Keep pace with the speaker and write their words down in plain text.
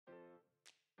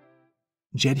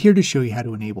Jet here to show you how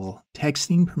to enable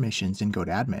texting permissions in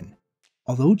GoTo.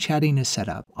 Although chatting is set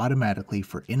up automatically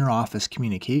for inter-office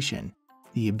communication,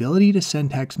 the ability to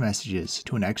send text messages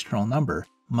to an external number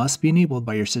must be enabled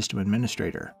by your system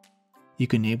administrator. You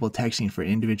can enable texting for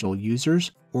individual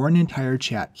users or an entire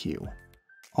chat queue.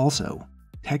 Also,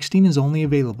 texting is only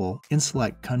available in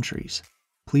select countries.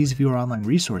 Please view our online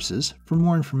resources for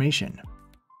more information.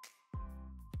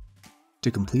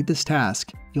 To complete this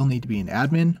task, you'll need to be an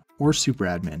admin or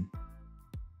superadmin.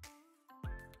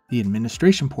 The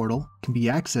administration portal can be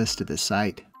accessed to this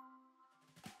site.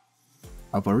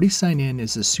 I've already signed in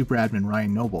as the superadmin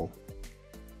Ryan Noble.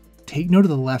 Take note of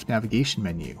the left navigation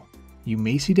menu. You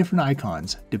may see different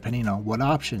icons depending on what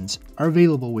options are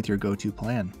available with your GoTo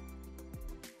plan.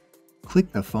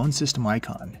 Click the phone system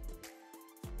icon.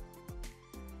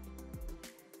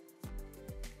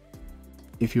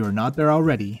 If you are not there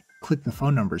already, click the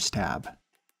Phone Numbers tab.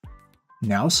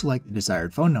 Now select the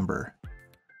desired phone number.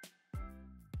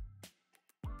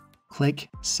 Click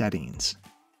Settings.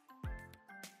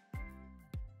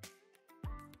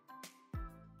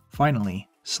 Finally,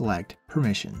 select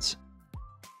Permissions.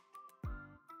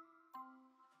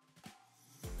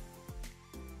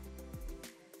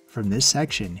 From this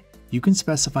section, you can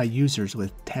specify users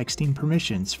with texting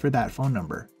permissions for that phone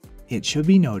number. It should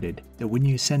be noted that when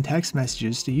you send text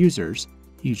messages to users,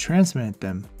 you transmit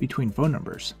them between phone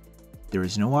numbers. There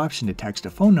is no option to text a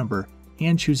phone number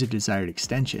and choose a desired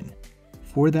extension.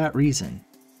 For that reason,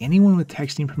 anyone with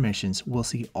texting permissions will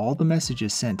see all the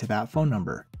messages sent to that phone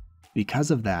number. Because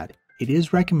of that, it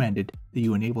is recommended that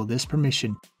you enable this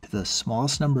permission to the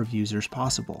smallest number of users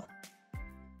possible.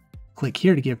 Click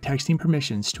here to give texting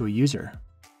permissions to a user.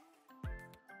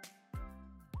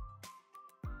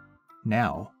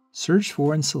 Now, search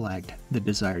for and select the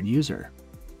desired user.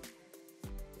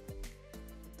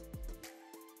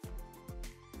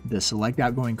 The Select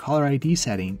Outgoing Caller ID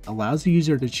setting allows the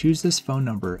user to choose this phone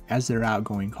number as their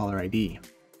outgoing caller ID.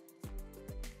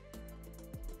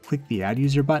 Click the Add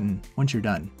User button once you're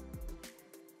done.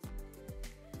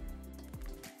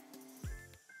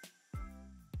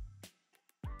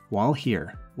 While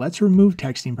here, let's remove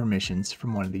texting permissions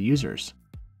from one of the users.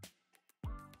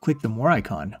 Click the More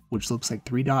icon, which looks like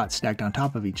 3 dots stacked on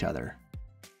top of each other.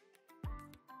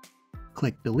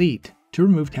 Click Delete to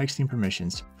remove texting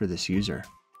permissions for this user.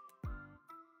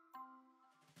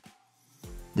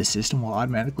 The system will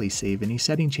automatically save any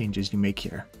setting changes you make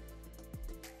here.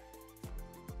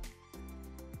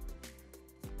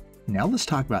 Now let's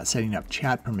talk about setting up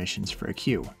chat permissions for a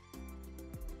queue.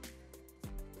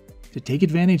 To take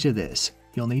advantage of this,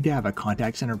 you'll need to have a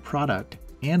contact center product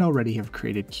and already have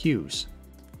created queues.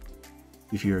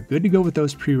 If you are good to go with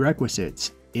those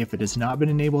prerequisites, if it has not been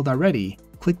enabled already,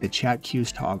 click the Chat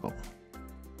Queues toggle.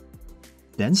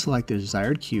 Then select the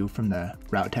desired queue from the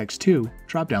Route Text To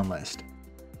drop-down list.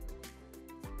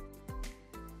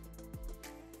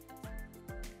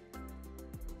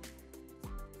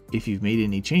 If you've made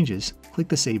any changes, click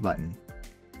the Save button.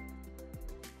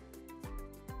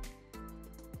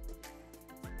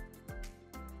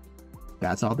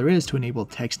 That's all there is to enable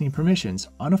texting permissions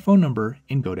on a phone number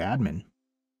in GoTo.